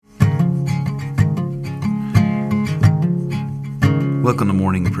Welcome to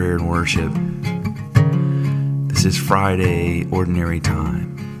Morning Prayer and Worship. This is Friday, Ordinary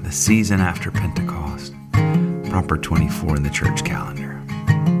Time, the season after Pentecost, proper 24 in the church calendar.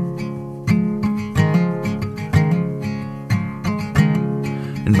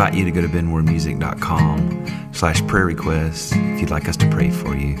 Invite you to go to benwardmusic.com/prayer requests if you'd like us to pray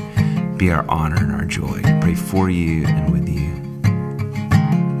for you. It'd be our honor and our joy to pray for you and with you.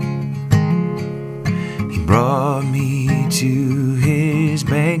 He brought me to his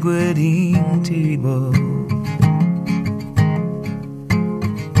banqueting table.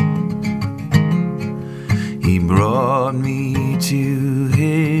 He brought me to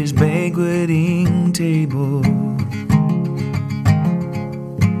his banqueting table.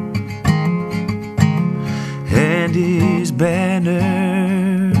 And his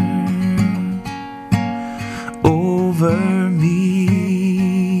banner over me,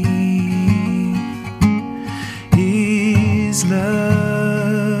 his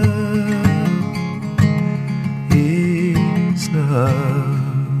love, his love.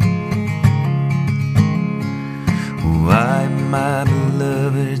 Oh, I'm my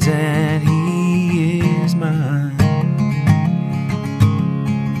beloved's and he is mine.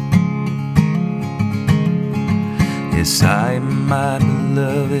 Yes, I'm my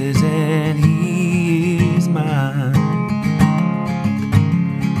beloved's and he is mine.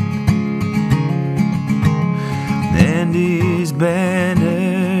 And his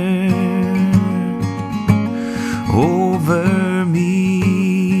banner over me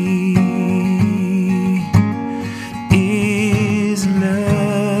is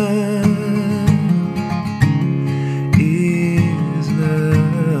love, is love.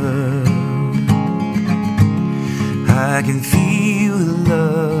 I can feel the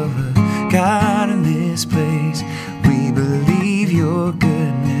love of God in this place. We believe your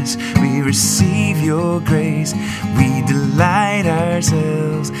goodness, we receive your grace. We delight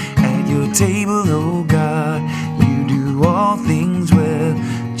ourselves at your table, oh God. You do all things well,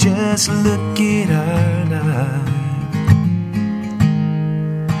 just look at our lives.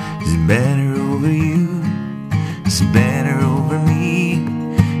 His banner over you, his banner over me,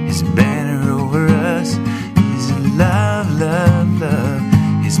 his banner over us. Love, love, love.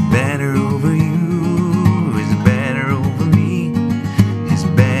 His banner over you, his banner over me, his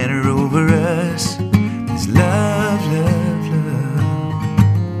banner over us. His love, love, love.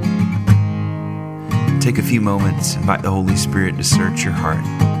 Take a few moments, invite the Holy Spirit to search your heart.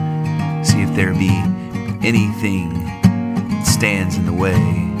 See if there be anything that stands in the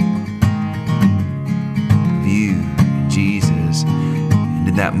way of you, Jesus. And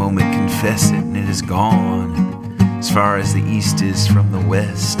in that moment, confess it, and it is gone. As far as the east is from the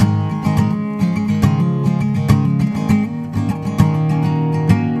west.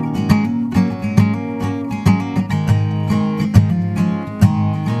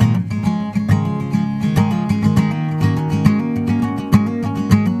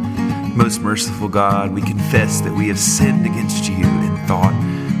 Most merciful God, we confess that we have sinned against you in thought,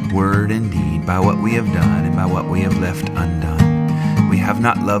 word, and deed, by what we have done and by what we have left undone. We have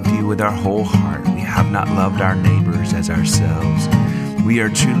not loved you with our whole heart. We have not loved our neighbors as ourselves. We are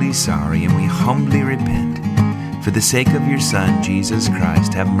truly sorry and we humbly repent. For the sake of your Son, Jesus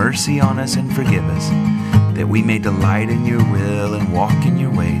Christ, have mercy on us and forgive us, that we may delight in your will and walk in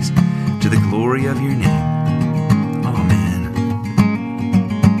your ways, to the glory of your name. Amen.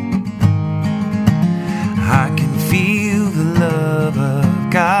 I can feel the love of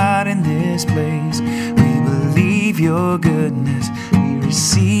God in this place. We believe your goodness,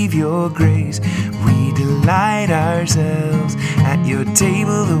 receive your grace. We delight ourselves at your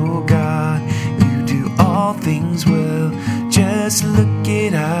table, oh God. You do all things well, just look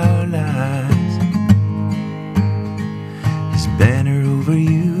at our lives. His banner over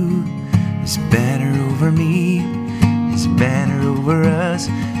you, his banner over me, his banner over us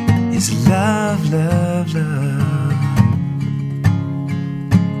is love, love, love.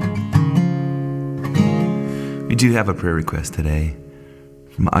 We do have a prayer request today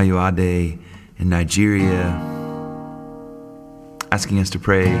from Ayoade in Nigeria, asking us to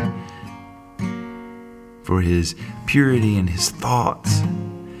pray for his purity and his thoughts,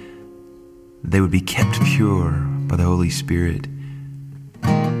 that they would be kept pure by the Holy Spirit,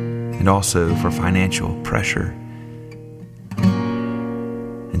 and also for financial pressure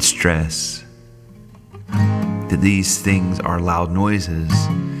and stress, that these things are loud noises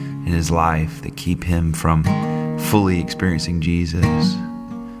in his life that keep him from fully experiencing Jesus,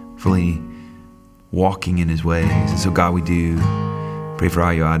 fully walking in his ways. And so God, we do pray for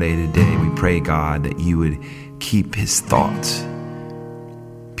Ayoade today. We pray, God, that you would keep his thoughts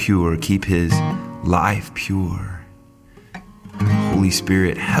pure, keep his life pure. Holy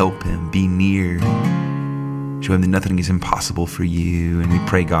Spirit, help him, be near. Show him that nothing is impossible for you. And we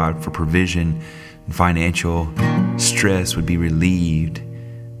pray, God, for provision and financial stress would be relieved,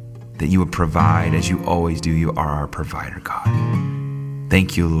 that you would provide as you always do. You are our provider, God.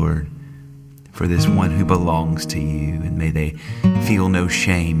 Thank you, Lord, for this one who belongs to you. And may they feel no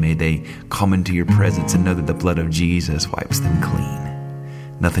shame. May they come into your presence and know that the blood of Jesus wipes them clean.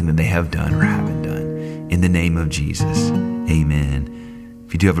 Nothing that they have done or haven't done. In the name of Jesus, amen.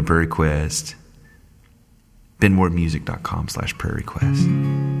 If you do have a prayer request, benwardmusic.com/prayer request.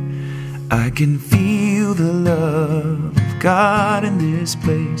 I can feel the love of God in this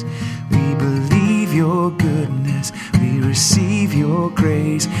place. We believe your goodness. We receive your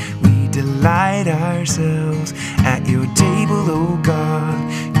grace. We delight ourselves at your table, oh God.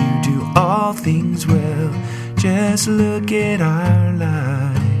 You do all things well. Just look at our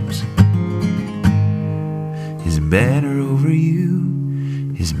lives. His banner over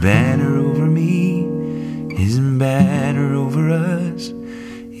you, his banner over me, his banner over us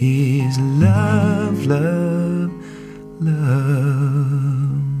is love, love,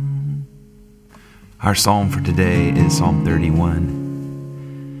 love. Our psalm for today is Psalm 31.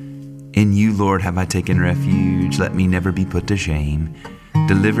 In you, Lord, have I taken refuge. Let me never be put to shame.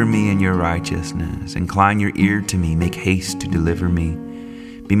 Deliver me in your righteousness. Incline your ear to me. Make haste to deliver me.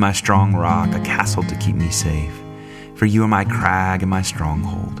 Be my strong rock, a castle to keep me safe. For you are my crag and my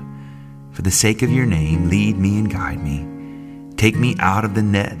stronghold. For the sake of your name, lead me and guide me. Take me out of the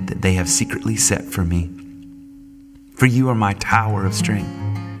net that they have secretly set for me. For you are my tower of strength.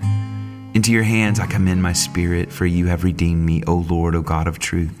 Into your hands I commend my spirit, for you have redeemed me, O Lord, O God of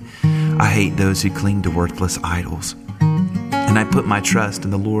truth. I hate those who cling to worthless idols, and I put my trust in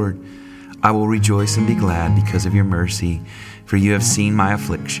the Lord. I will rejoice and be glad because of your mercy, for you have seen my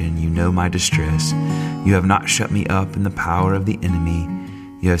affliction. You know my distress. You have not shut me up in the power of the enemy.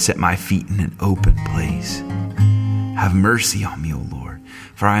 You have set my feet in an open place. Have mercy on me, O Lord,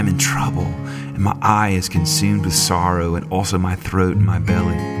 for I am in trouble, and my eye is consumed with sorrow, and also my throat and my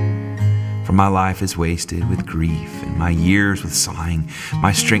belly. For my life is wasted with grief, and my years with sighing.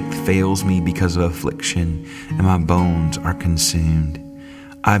 My strength fails me because of affliction, and my bones are consumed.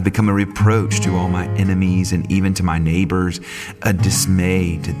 I have become a reproach to all my enemies, and even to my neighbors, a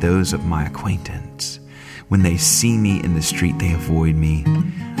dismay to those of my acquaintance. When they see me in the street, they avoid me.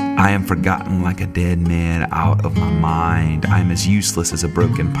 I am forgotten like a dead man, out of my mind. I am as useless as a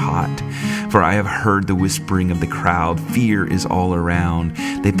broken pot. For I have heard the whispering of the crowd. Fear is all around.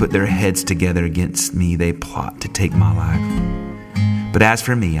 They put their heads together against me. They plot to take my life. But as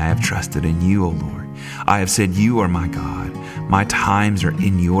for me, I have trusted in you, O Lord. I have said, you are my God. My times are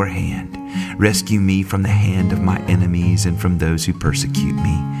in your hand. Rescue me from the hand of my enemies and from those who persecute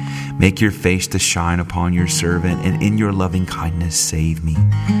me. Make your face to shine upon your servant, and in your loving kindness save me.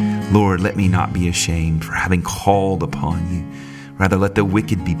 Lord, let me not be ashamed for having called upon you. Rather, let the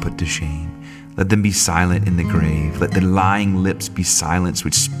wicked be put to shame. Let them be silent in the grave. Let the lying lips be silenced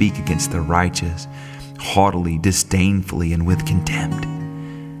which speak against the righteous, haughtily, disdainfully, and with contempt.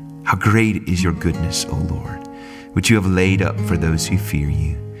 How great is your goodness, O Lord, which you have laid up for those who fear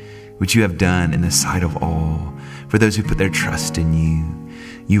you, which you have done in the sight of all, for those who put their trust in you.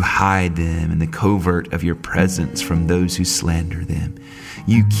 You hide them in the covert of your presence from those who slander them.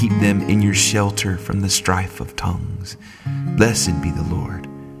 You keep them in your shelter from the strife of tongues. Blessed be the Lord,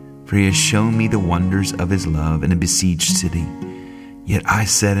 for he has shown me the wonders of his love in a besieged city. Yet I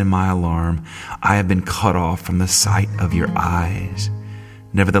said in my alarm, I have been cut off from the sight of your eyes.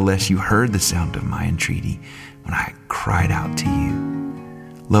 Nevertheless, you heard the sound of my entreaty when I cried out to you.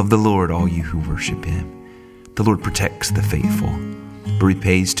 Love the Lord, all you who worship him. The Lord protects the faithful, but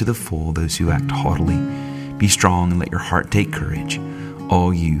repays to the full those who act haughtily. Be strong and let your heart take courage,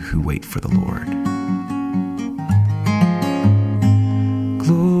 all you who wait for the Lord.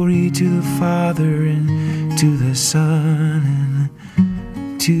 Glory to the Father, and to the Son,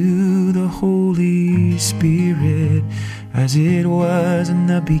 and to the Holy Spirit, as it was in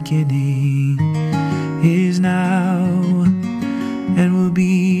the beginning, is now, and will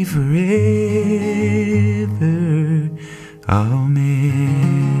be forever. Amen.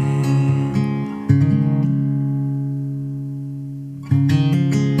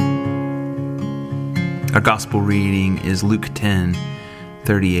 Our gospel reading is Luke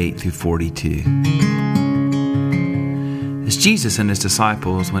 10:38-42. As Jesus and his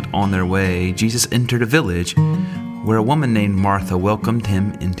disciples went on their way, Jesus entered a village where a woman named Martha welcomed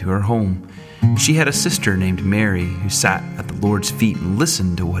him into her home. She had a sister named Mary who sat at the Lord's feet and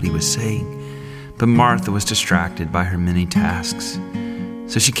listened to what he was saying. But Martha was distracted by her many tasks.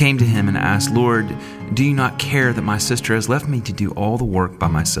 So she came to him and asked, "Lord, do you not care that my sister has left me to do all the work by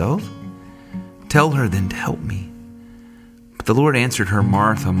myself? Tell her then to help me." But the Lord answered her,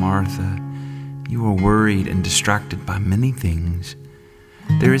 "Martha, Martha, you are worried and distracted by many things.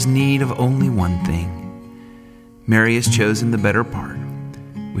 There is need of only one thing. Mary has chosen the better part,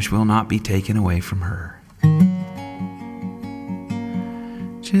 which will not be taken away from her."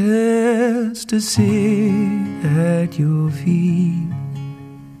 Just to sit at your feet,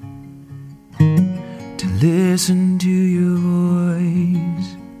 to listen to your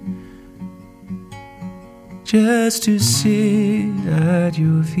voice, just to sit at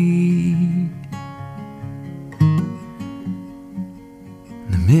your feet, in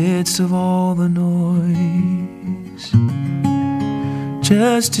the midst of all the noise,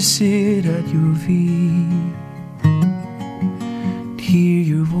 just to sit at your feet, to hear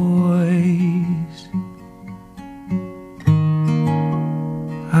your voice.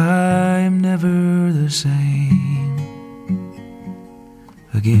 I'm never the same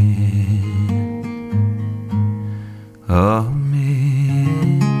again.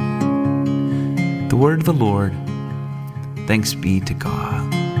 Amen. The word of the Lord. Thanks be to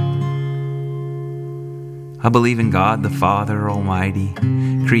God. I believe in God the Father Almighty,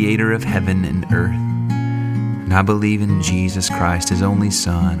 creator of heaven and earth. And I believe in Jesus Christ, his only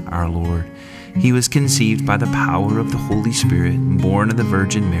Son, our Lord. He was conceived by the power of the Holy Spirit and born of the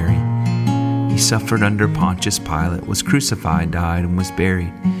Virgin Mary. He suffered under Pontius Pilate, was crucified, died, and was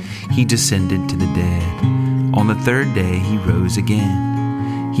buried. He descended to the dead. On the third day he rose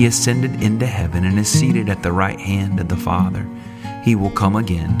again. He ascended into heaven and is seated at the right hand of the Father. He will come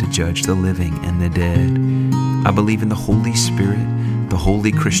again to judge the living and the dead. I believe in the Holy Spirit, the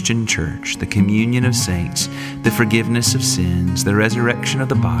holy Christian church, the communion of saints, the forgiveness of sins, the resurrection of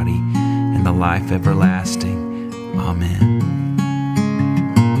the body, and the life everlasting. Amen.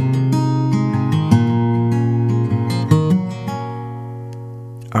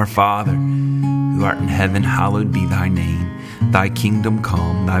 Our Father, who art in heaven, hallowed be thy name. Thy kingdom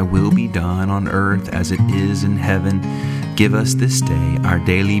come, thy will be done on earth as it is in heaven. Give us this day our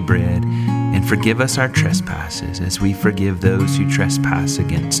daily bread, and forgive us our trespasses as we forgive those who trespass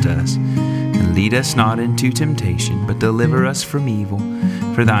against us. And lead us not into temptation, but deliver us from evil.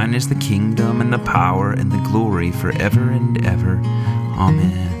 For thine is the kingdom and the power and the glory forever and ever.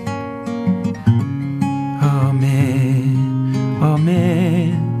 Amen. Amen.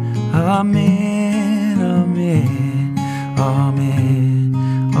 Amen. Amen. Amen. Amen.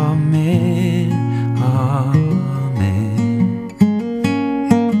 Amen. Amen.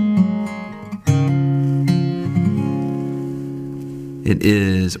 It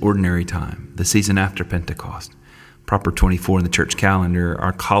is ordinary time, the season after Pentecost. Proper 24 in the church calendar,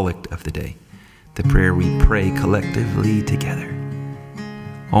 our collect of the day, the prayer we pray collectively together.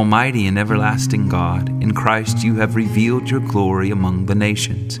 Almighty and everlasting God, in Christ you have revealed your glory among the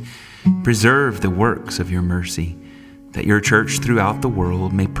nations. Preserve the works of your mercy, that your church throughout the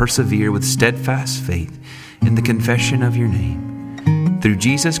world may persevere with steadfast faith in the confession of your name. Through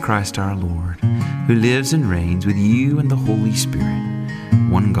Jesus Christ our Lord, who lives and reigns with you and the Holy Spirit,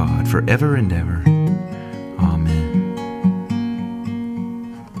 one God, forever and ever. Amen.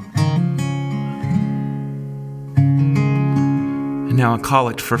 And now a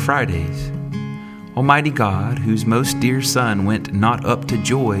collect for Fridays. Almighty God, whose most dear Son went not up to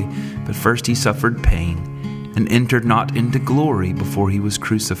joy, but first he suffered pain, and entered not into glory before he was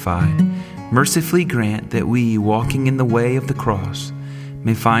crucified, mercifully grant that we, walking in the way of the cross,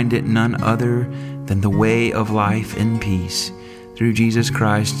 may find it none other than the way of life and peace. Through Jesus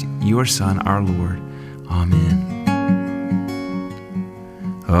Christ, your Son, our Lord. Amen.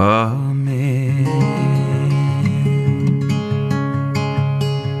 Amen.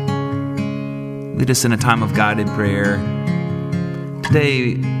 Lead us in a time of guided prayer.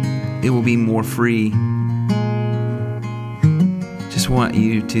 Today, it will be more free. Just want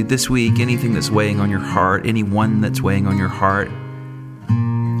you to, this week, anything that's weighing on your heart, anyone that's weighing on your heart,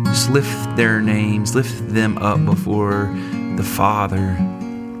 just lift their names, lift them up before the Father.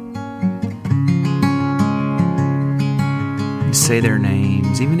 Say their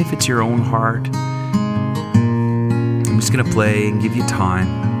names, even if it's your own heart. I'm just going to play and give you time,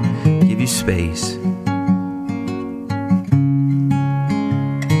 give you space.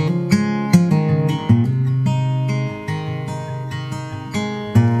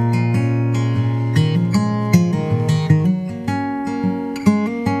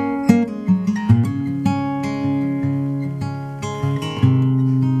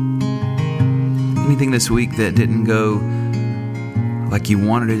 Anything this week that didn't go like you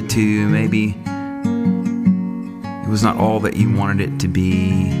wanted it to, maybe it was not all that you wanted it to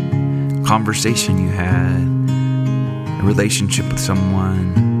be. A conversation you had, a relationship with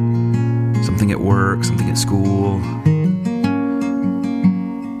someone, something at work, something at school.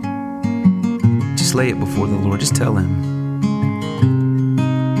 Just lay it before the Lord. Just tell Him.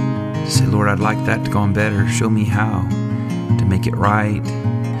 Just say, Lord, I'd like that to go on better. Show me how to make it right,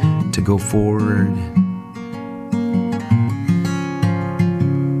 to go forward.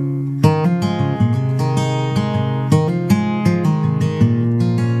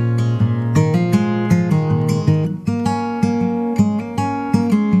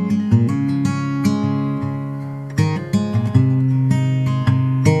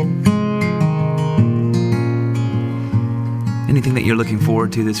 Anything that you're looking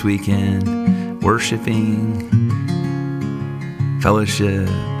forward to this weekend, worshiping, fellowship,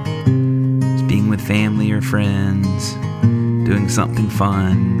 just being with family or friends, doing something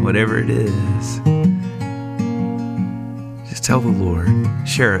fun, whatever it is, just tell the Lord,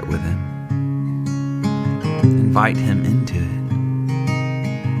 share it with Him, invite Him into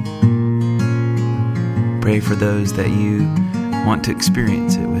it. Pray for those that you want to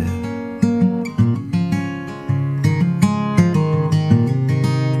experience it with.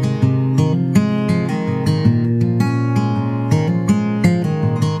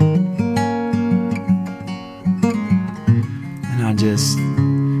 Just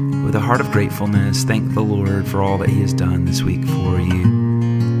with a heart of gratefulness, thank the Lord for all that He has done this week for you.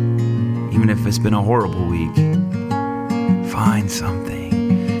 Even if it's been a horrible week, find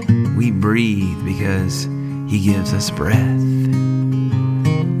something. We breathe because He gives us breath.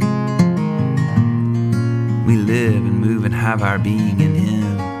 We live and move and have our being in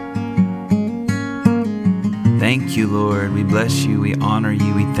Him. Thank you, Lord. We bless you. We honor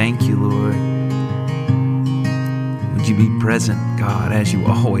you. We thank you, Lord. Would you be present, God, as you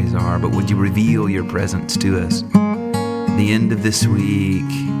always are, but would you reveal your presence to us? The end of this week,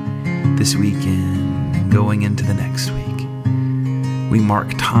 this weekend, and going into the next week. We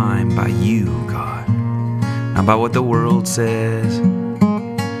mark time by you, God. Not by what the world says,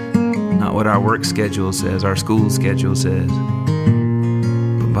 not what our work schedule says, our school schedule says,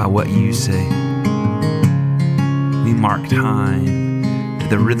 but by what you say. We mark time to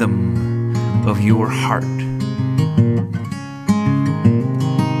the rhythm of your heart.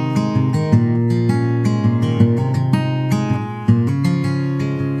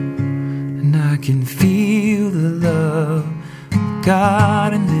 I can feel the love of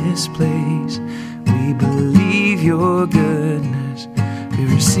God in this place. We believe your goodness. We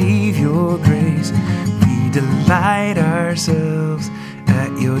receive your grace. We delight ourselves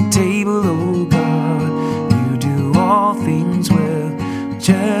at your table, oh God. You do all things well.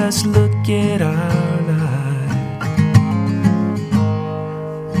 Just look at our lives.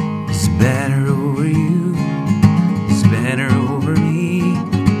 This banner over you, this banner over me.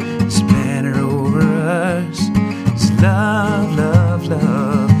 Love, love,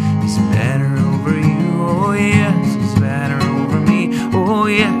 love, this banner over you, oh yes, this banner over me, oh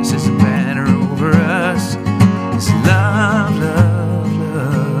yes, this banner over us, this love, love,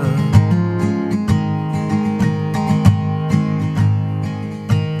 love.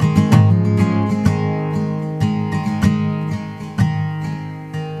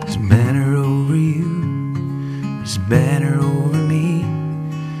 This banner over you, this banner over me,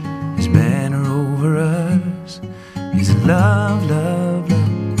 this banner over us. His love, love,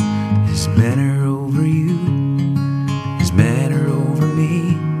 love, His banner over you, His banner over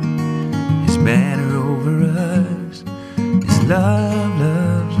me, His banner over us, His love,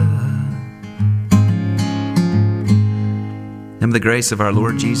 love, love. And the grace of our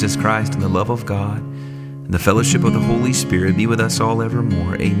Lord Jesus Christ and the love of God and the fellowship of the Holy Spirit be with us all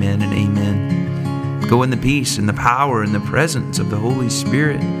evermore. Amen and amen. Go in the peace and the power and the presence of the Holy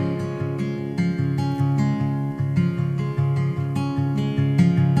Spirit.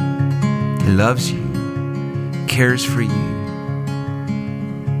 He loves you, cares for you.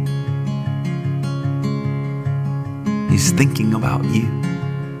 He's thinking about you.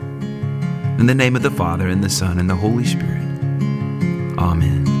 In the name of the Father, and the Son, and the Holy Spirit.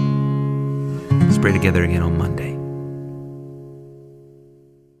 Amen. Let's pray together again on Monday.